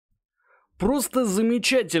Просто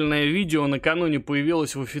замечательное видео накануне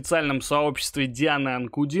появилось в официальном сообществе Дианы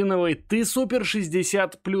Анкудиновой. Ты супер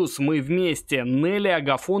 60+, мы вместе, Нэли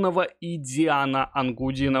Агафонова и Диана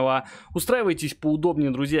Анкудинова. Устраивайтесь поудобнее,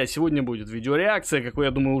 друзья, сегодня будет видеореакция, как вы,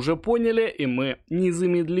 я думаю, уже поняли, и мы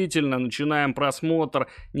незамедлительно начинаем просмотр.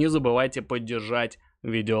 Не забывайте поддержать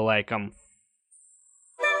видео лайком.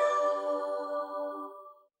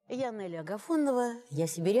 Я Нэля Агафонова, я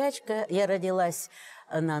сибирячка, я родилась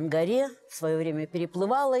на Ангаре, в свое время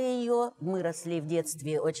переплывала ее, мы росли в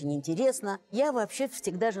детстве очень интересно. Я вообще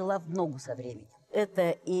всегда жила в ногу со временем.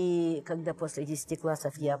 Это и когда после 10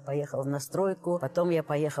 классов я поехала на стройку, потом я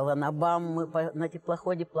поехала на БАМ, мы на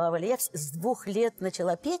теплоходе плавали. Я с 2 лет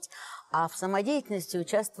начала петь, а в самодеятельности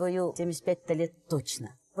участвую 75 лет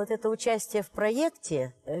точно. Вот это участие в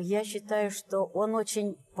проекте, я считаю, что он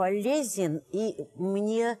очень полезен, и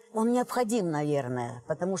мне он необходим, наверное,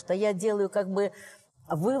 потому что я делаю как бы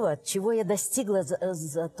вывод, чего я достигла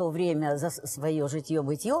за то время, за свое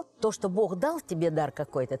житье-бытие. То, что Бог дал тебе дар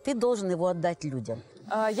какой-то, ты должен его отдать людям.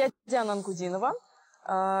 Я Диана Анкудинова.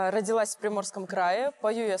 Родилась в Приморском крае,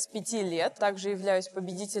 пою я с 5 лет. Также являюсь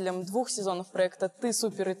победителем 2 сезонов проекта «Ты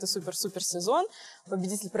супер» и «Ты супер-супер сезон»,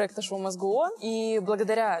 победитель проекта «Шоу Мозгу». И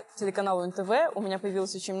благодаря телеканалу НТВ у меня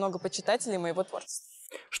появилось очень много почитателей моего творчества.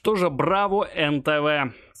 Что же, браво,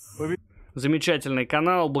 НТВ. Замечательный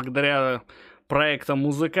канал, благодаря проектам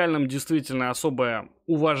музыкальным действительно особое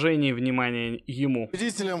уважение и внимание ему.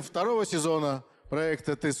 Победителем 2-го сезона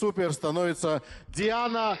проекта «Ты супер» становится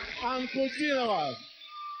Диана Анкудинова.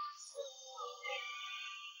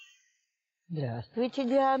 Здравствуйте,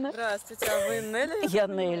 Диана. Здравствуйте, а вы Нэля? Я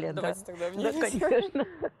Нэля, Давайте да. тогда Да, обнимемся. конечно.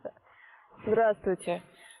 Здравствуйте.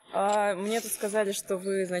 Мне тут сказали, что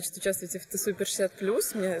вы, значит, участвуете в «Ты супер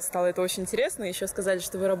 60+. Мне стало это очень интересно. Еще сказали,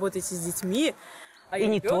 что вы работаете с детьми. И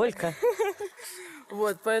не только.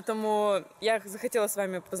 Вот, поэтому я захотела с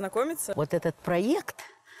вами познакомиться. Вот этот проект,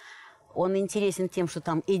 он интересен тем, что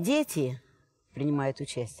там и дети принимают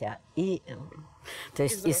участие, то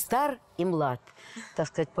есть и стар, и млад. Так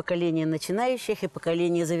сказать, поколение начинающих и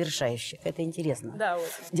поколение завершающих. Это интересно. Да, вот.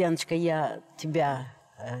 Дианочка, я тебя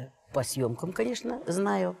по съемкам, конечно,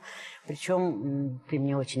 знаю. Причем ты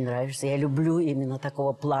мне очень нравишься. Я люблю именно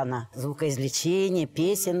такого плана звукоизвлечения,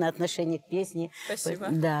 песен, отношения к песне. Спасибо.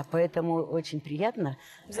 Да, поэтому очень приятно.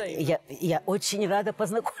 Взаимно. Я очень рада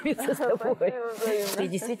познакомиться с тобой. Ты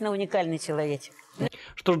действительно уникальный человечек.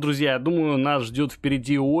 Что ж, друзья, я думаю, нас ждет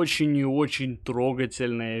впереди очень и очень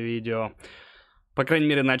трогательное видео. По крайней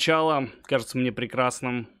мере, начало кажется мне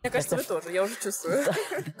прекрасным. Мне кажется, вы тоже, я уже чувствую.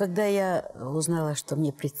 Когда я узнала, что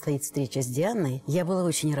мне предстоит встреча с Дианой, я была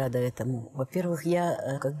очень рада этому. Во-первых,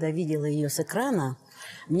 я, когда видела ее с экрана,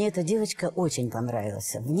 мне эта девочка очень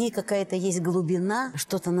понравилась. В ней какая-то есть глубина,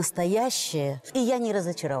 что-то настоящее, и я не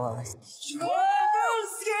разочаровалась.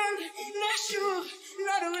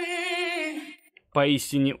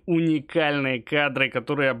 Поистине уникальные кадры,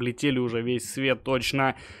 которые облетели уже весь свет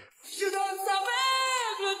точно.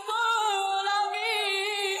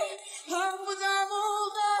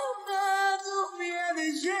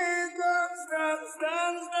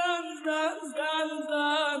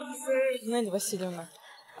 Нэля Васильевна,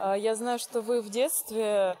 я знаю, что вы в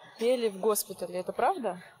детстве пели в госпитале. Это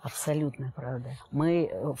правда? Абсолютно правда.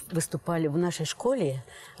 Мы выступали в нашей школе,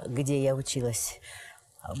 где я училась.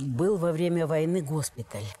 Был во время войны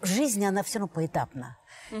госпиталь. Жизнь, она все равно поэтапна.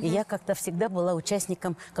 И я как-то всегда была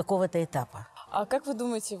участником какого-то этапа. А как вы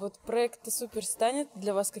думаете, вот проект «Ты супер» станет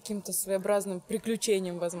для вас каким-то своеобразным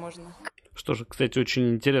приключением, возможно? Что же, кстати,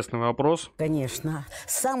 очень интересный вопрос. Конечно.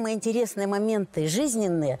 Самые интересные моменты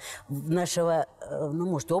жизненные нашего, ну,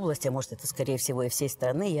 может, области, а может, это, скорее всего, и всей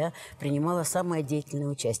страны, я принимала самое деятельное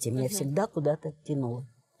участие. Меня всегда куда-то тянуло.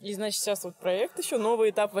 И, значит, сейчас вот проект еще,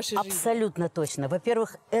 новый этап вашей жизни. Абсолютно точно.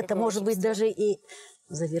 Во-первых, это может быть даже и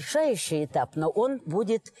завершающий этап, но он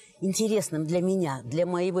будет интересным для меня, для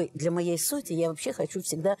моей сути. Я вообще хочу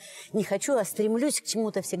всегда, не хочу, а стремлюсь к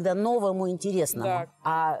чему-то всегда новому, интересному. Да.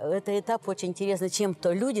 А этот этап очень интересный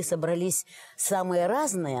чем-то. Люди собрались самые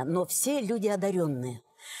разные, но все люди одаренные.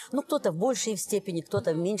 Ну, кто-то в большей степени,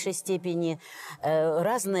 кто-то в меньшей степени.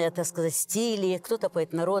 Разные, так сказать, стили. Кто-то по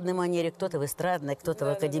этнородной манере, кто-то в эстрадной, кто-то в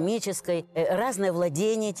академической. Разное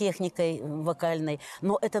владение техникой вокальной.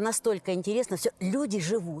 Но это настолько интересно. Все, люди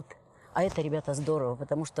живут. А это, ребята, здорово,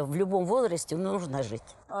 потому что в любом возрасте нужно жить.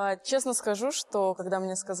 Честно скажу, что когда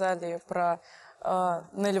мне сказали про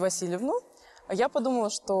Нэлю Васильевну, я подумала,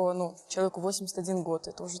 что человеку 81 год,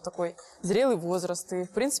 это уже такой зрелый возраст. И,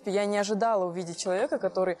 в принципе, я не ожидала увидеть человека,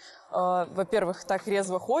 который, во-первых, так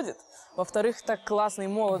резво ходит, во-вторых, так классно и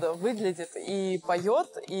молодо выглядит и поет.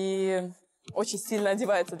 И очень сильно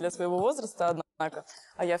одевается для своего возраста, однако,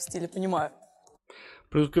 а я в стиле понимаю.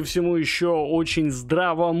 Плюс ко всему еще очень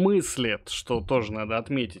здраво мыслит, что тоже надо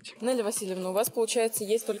отметить. Нэля Васильевна, у вас, получается,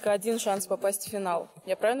 есть только один шанс попасть в финал.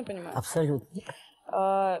 Я правильно понимаю? Абсолютно.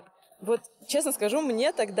 Вот, честно скажу,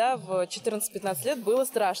 мне тогда в 14-15 лет было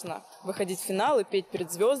страшно выходить в финал и петь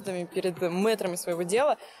перед звездами, перед мэтрами своего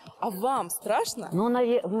дела. А вам страшно? Ну,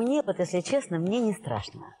 мне, вот, если честно, мне не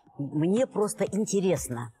страшно. Мне просто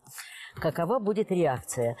интересно, какова будет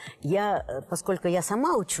реакция. Поскольку я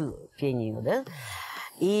сама учу пению, да,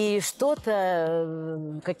 и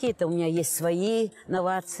какие-то у меня есть свои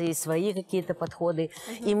новации, свои какие-то подходы.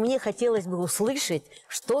 И мне хотелось бы услышать,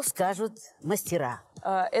 что скажут мастера.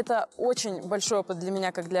 Это очень большой опыт для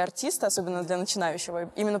меня, как для артиста, особенно для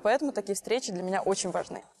начинающего. Именно поэтому такие встречи для меня очень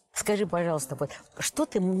важны. Скажи, пожалуйста, вот, что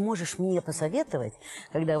ты можешь мне посоветовать,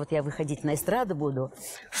 когда вот я выходить на эстраду буду,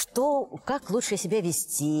 как лучше себя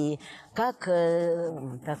вести, как,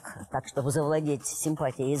 чтобы завладеть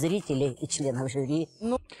симпатией зрителей и членов жюри?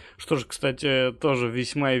 Что же, кстати, тоже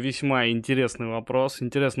весьма и весьма интересный вопрос.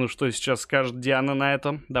 Интересно, что сейчас скажет Диана на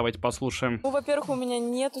этом. Давайте послушаем. Ну, во-первых, у меня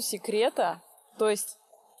нету секрета, то есть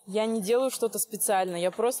я не делаю что-то специально,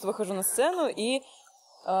 я просто выхожу на сцену и...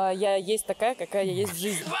 я есть такая, какая я есть в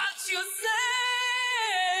жизни.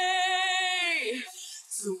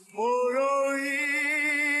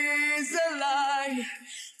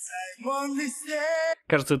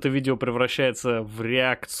 Кажется, это видео превращается в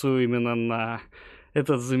реакцию именно на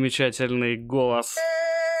этот замечательный голос.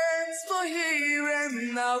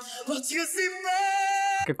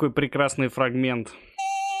 Какой прекрасный фрагмент.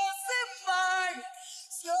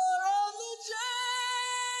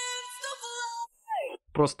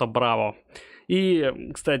 Просто браво. И,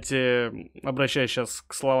 кстати, обращаясь сейчас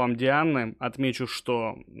к словам Дианы, отмечу,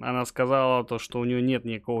 что она сказала то, что у нее нет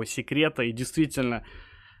никакого секрета, и действительно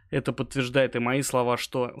это подтверждает и мои слова,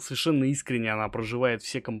 что совершенно искренне она проживает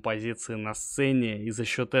все композиции на сцене, и за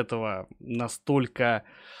счет этого настолько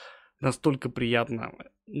приятно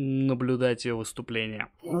наблюдать ее выступление.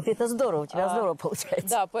 Вот это здорово, у тебя здорово получается.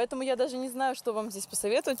 Да, поэтому я даже не знаю, что вам здесь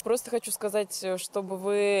посоветовать. Просто хочу сказать, чтобы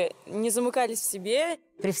вы не замыкались в себе.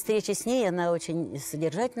 При встрече с ней она очень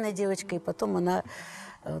содержательная девочка, и потом она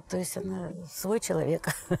свой человек.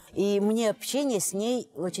 И мне общение с ней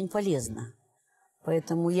очень полезно.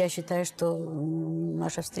 Поэтому я считаю, что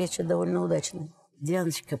наша встреча довольно удачная.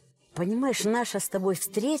 Дианочка, понимаешь, наша с тобой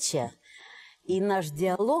встреча и наш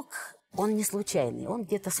диалог, он не случайный, он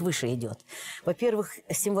где-то свыше идет. Во-первых,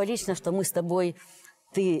 символично, что мы с тобой,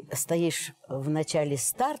 ты стоишь в начале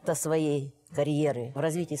старта своей карьеры, в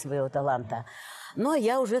развитии своего таланта, но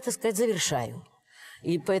я уже, так сказать, завершаю.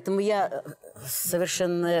 И поэтому я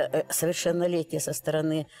совершеннолетие со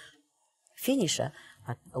стороны финиша,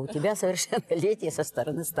 а у тебя совершеннолетие со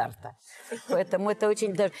стороны старта. Поэтому это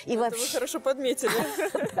очень даже... И вообще... Вы хорошо подметили.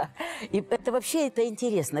 Да. И это вообще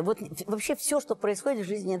интересно. Вот вообще все, что происходит в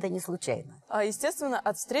жизни, это не случайно. Естественно,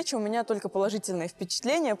 от встречи у меня только положительные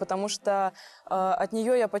впечатления, потому что от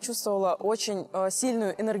нее я почувствовала очень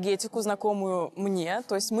сильную энергетику, знакомую мне.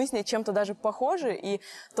 То есть мы с ней чем-то даже похожи. И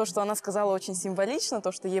то, что она сказала, очень символично,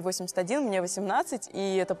 то, что ей 81, мне 18.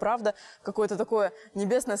 И это правда какое-то такое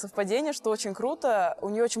небесное совпадение, что очень круто. У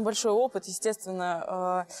нее очень большой опыт,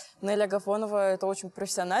 естественно. Нэля Агафонова – это очень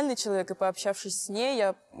профессиональный человек, и пообщавшись с ней,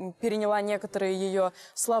 я переняла некоторые ее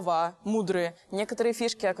слова мудрые, некоторые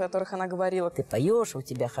фишки, о которых она говорила. Ты поешь, у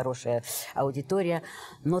тебя хорошая аудитория,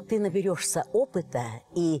 но ты наберешься опыта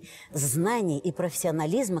и знаний, и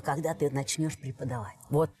профессионализма, когда ты начнешь преподавать.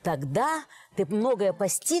 Вот тогда ты многое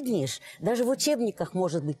постигнешь, даже в учебниках,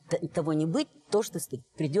 может быть, того не быть, то, что ты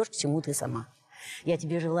придешь к чему ты сама. Я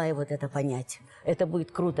тебе желаю вот это понять. Это будет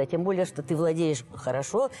круто, тем более, что ты владеешь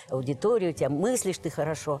хорошо аудиторией, у тебя мыслишь ты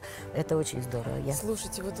хорошо. Это очень здорово.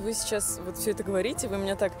 Слушайте, вот вы сейчас вот все это говорите, вы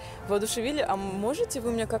меня так воодушевили, а можете вы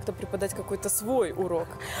мне как-то преподать какой-то свой урок?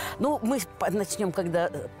 Ну, мы начнем, когда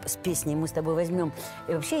с песней мы с тобой возьмем.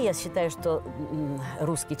 И вообще, я считаю, что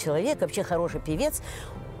русский человек, вообще хороший певец,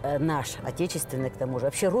 наш, отечественный к тому же,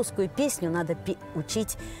 вообще русскую песню надо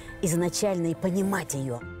учить изначально и понимать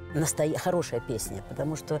ее. Хорошая песня,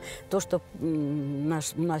 потому что то, что у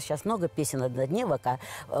нас сейчас много песен однодневок, а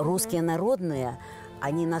русские народные,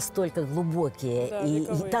 они настолько глубокие, да, и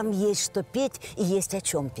там есть что петь, и есть о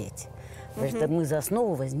чем петь. Потому что мы за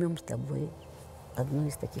основу возьмем с тобой одну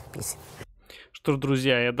из таких песен. Что ж,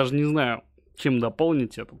 друзья, я даже не знаю, чем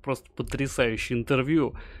дополнить это. Просто потрясающее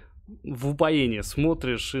интервью. В упоении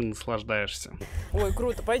смотришь и наслаждаешься. Ой,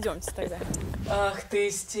 круто, пойдемте тогда. Ах ты,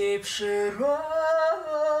 степь широкая,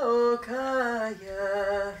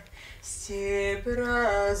 степь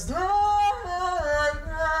раздольная.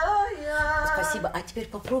 Спасибо. А теперь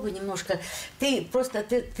попробуй немножко. Ты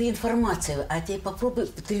информацию, а теперь попробуй,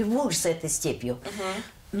 ты любуешься этой степью.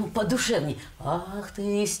 Ну, подушевней. Ах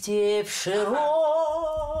ты, степь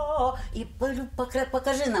широ. И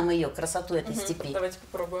покажи нам ее, красоту этой степи. Давайте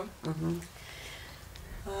попробуем.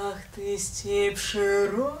 Ах ты, степь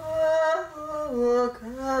широкая,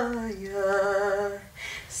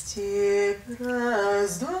 степь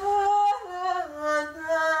раздольная.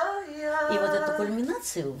 И вот эту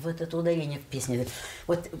кульминацию, вот это ударение в песне,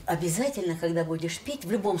 вот обязательно, когда будешь петь,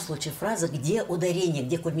 в любом случае фраза, где ударение,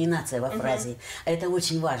 где кульминация во фразе. А это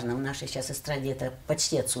очень важно. В нашей сейчас эстраде это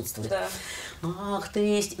почти отсутствует. Да. Ах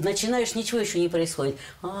ты, начинаешь, ничего еще не происходит.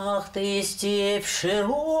 Ах ты, степь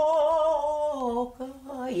широкая.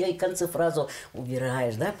 И конце фразу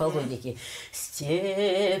убираешь, да, по логике.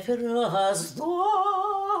 Степь раздольная.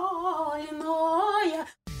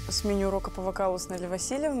 С мини-урока по вокалу с Нэлей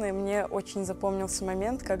Васильевной мне очень запомнился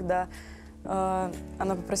момент, когда она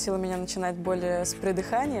попросила меня начинать более с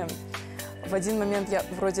придыханием. В один момент я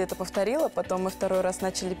вроде это повторила, потом мы второй раз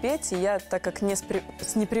начали петь, и я, так как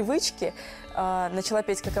с непривычки, начала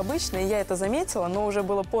петь как обычно, и я это заметила, но уже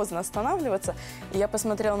было поздно останавливаться. И я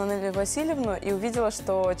посмотрела на Нэлю Васильевну и увидела,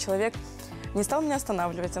 что человек не стал меня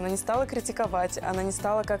останавливать, она не стала критиковать, она не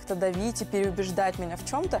стала как-то давить и переубеждать меня в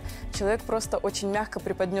чем-то. Человек просто очень мягко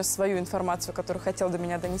преподнес свою информацию, которую хотел до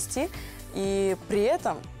меня донести. И при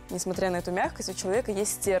этом, несмотря на эту мягкость, у человека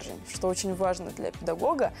есть стержень, что очень важно для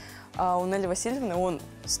педагога. А у Нэли Васильевны он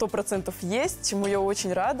 100% есть, чему я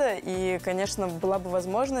очень рада. И, конечно, была бы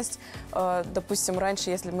возможность, допустим, раньше,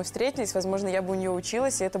 если бы мы встретились, возможно, я бы у нее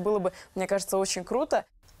училась, и это было бы, мне кажется, очень круто.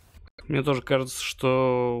 Мне тоже кажется,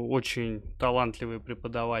 что очень талантливый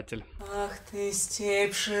преподаватель. Ах ты,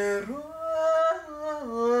 степь широкая,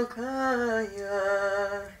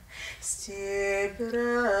 степь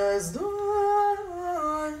раздольная.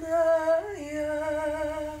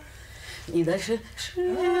 И дальше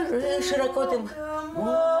широко ты,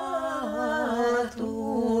 матушка,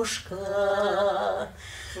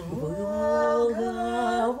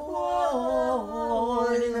 Волга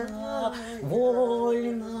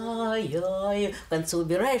вольная. В конце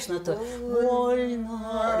убираешь на то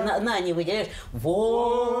вольная, на не выделяешь,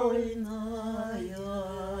 вольная.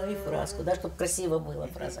 И фразку, да, чтобы красиво была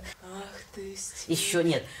фраза. Ах ты, степь. Еще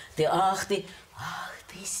нет. Ты, ах ты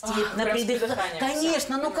степь, на придыхание.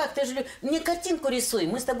 Конечно, ну как, ты же... Мне картинку рисуй,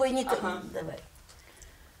 мы с тобой не... Давай.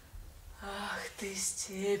 Ах ты,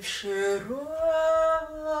 степь широкая,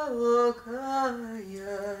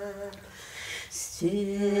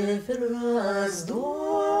 степь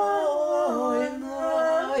раздольная,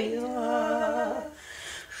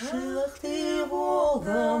 шах ты,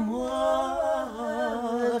 Волга, матушка.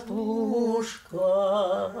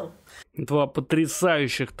 Два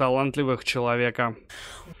потрясающих, талантливых человека.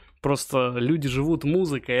 Просто люди живут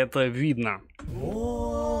музыкой, это видно.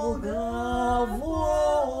 Волга вольная.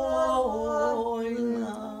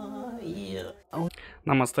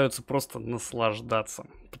 Нам остается просто наслаждаться.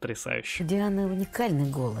 Потрясающе. У Дианы уникальный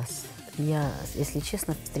голос. Я, если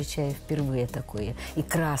честно, встречаю впервые такое. И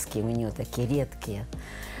краски у нее такие редкие.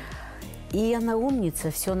 И она умница,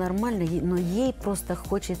 все нормально, но ей просто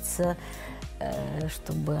хочется,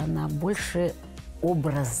 чтобы она больше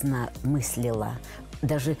образно мыслила.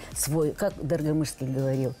 Даже свой, как Дорогомышский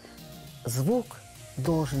говорил, звук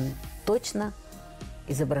должен точно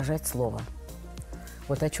изображать слово.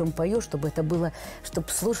 Вот о чем пою, чтобы это было, чтобы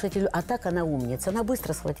слушателю... А так она умница. Она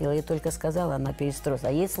быстро схватила, я только сказала, она перестроилась.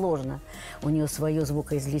 А ей сложно. У нее свое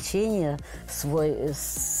звукоизвлечение,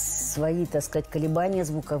 свои, так сказать, колебания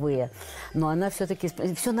звуковые. Но она все-таки...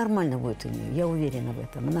 Все нормально будет у нее, я уверена в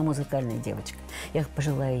этом. Она музыкальная девочка. Я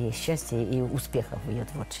пожелаю ей счастья и успехов в ее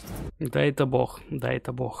творчестве. Да это Бог, да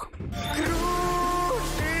это Бог.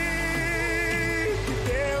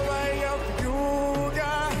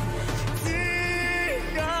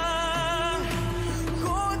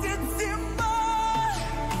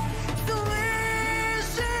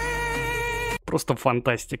 Просто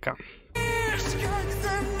фантастика.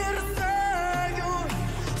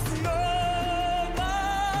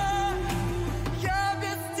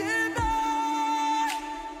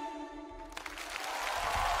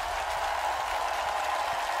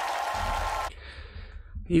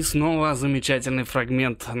 И снова замечательный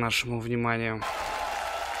фрагмент нашему вниманию.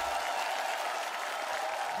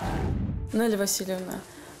 Нэля Васильевна,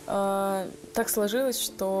 так сложилось,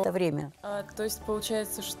 что... Это время. То есть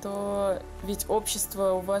получается, что ведь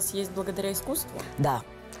общество у вас есть благодаря искусству? Да.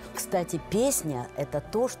 Кстати, песня – это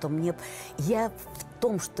то, что мне... Я в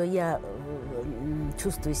том, что я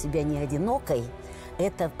чувствую себя не одинокой,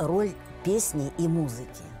 это роль песни и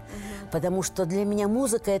музыки. Потому что для меня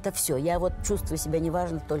музыка – это все. Я вот чувствую себя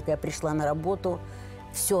неважно, только я пришла на работу,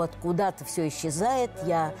 все откуда-то, все исчезает,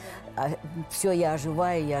 я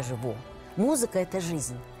оживаю, я живу. Музыка – это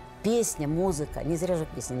жизнь. Песня, музыка. Не зря же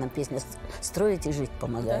нам песня строить и жить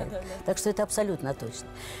помогает. Так что это абсолютно точно.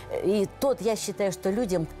 И я считаю, что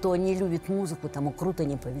людям, кто не любит музыку, тому круто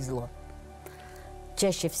не повезло.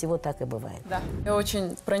 Чаще всего так и бывает. Да. Я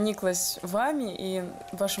очень прониклась вами и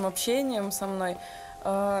вашим общением со мной.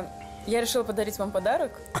 Я решила подарить вам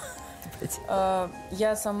подарок.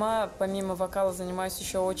 Я сама, помимо вокала, занимаюсь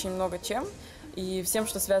еще очень много чем. И всем,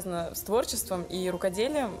 что связано с творчеством и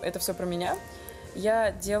рукоделием, это все про меня.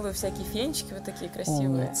 Я делаю всякие фенчики вот такие красивые.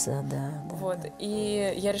 Умница, да. Вот.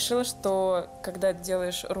 И я решила, что когда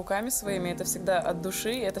делаешь руками своими, это всегда от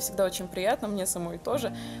души, это всегда очень приятно, мне самой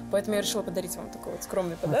тоже. Поэтому я решила подарить вам такой вот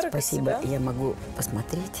скромный подарок. Спасибо. Я могу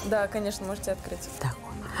посмотреть? Да, конечно, можете открыть. Так.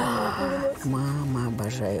 Мама,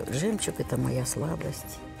 обожаю. Жемчуг – это моя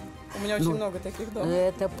слабость. У меня очень много таких дома.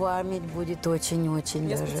 Эта память будет очень-очень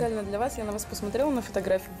Я даже. специально для вас, я на вас посмотрела на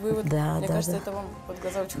фотографию. Вы вот, мне кажется, это вам под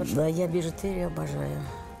глаза очень хорошо. Да, я бижутерию обожаю.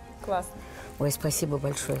 Классно. Ой, спасибо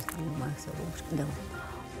большое. Да.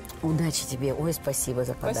 Удачи тебе. Ой, спасибо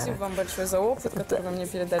за подарок. Спасибо вам большое за опыт, который вы мне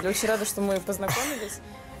передали. Очень рада, что мы познакомились.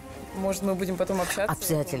 Может, мы будем потом общаться?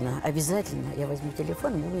 Обязательно, обязательно. Я возьму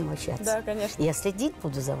телефон, и будем общаться. Да, конечно. Я следить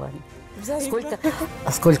буду за вами. Взаимно.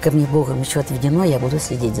 Сколько мне Богом еще отведено, я буду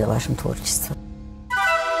следить за вашим творчеством.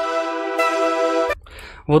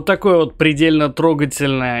 Вот такое вот предельно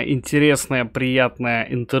трогательное, интересное, приятное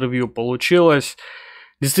интервью получилось.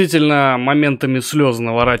 Действительно, моментами слезы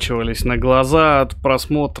наворачивались на глаза от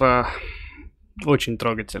просмотра. Очень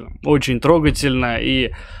трогательно. Очень трогательно.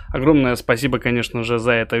 И огромное спасибо, конечно же,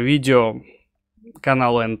 за это видео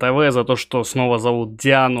каналу НТВ, за то, что снова зовут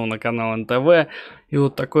Диану на канал НТВ. И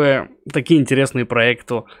вот такие интересные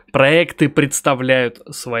проекты представляют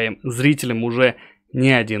своим зрителям уже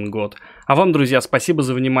не один год. А вам, друзья, спасибо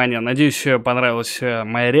за внимание. Надеюсь, понравилась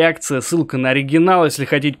моя реакция. Ссылка на оригинал, если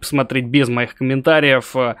хотите посмотреть без моих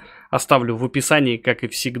комментариев, оставлю в описании, как и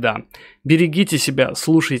всегда. Берегите себя,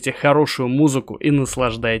 слушайте хорошую музыку и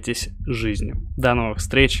наслаждайтесь жизнью. До новых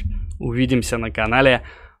встреч. Увидимся на канале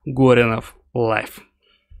Горинов Лайф.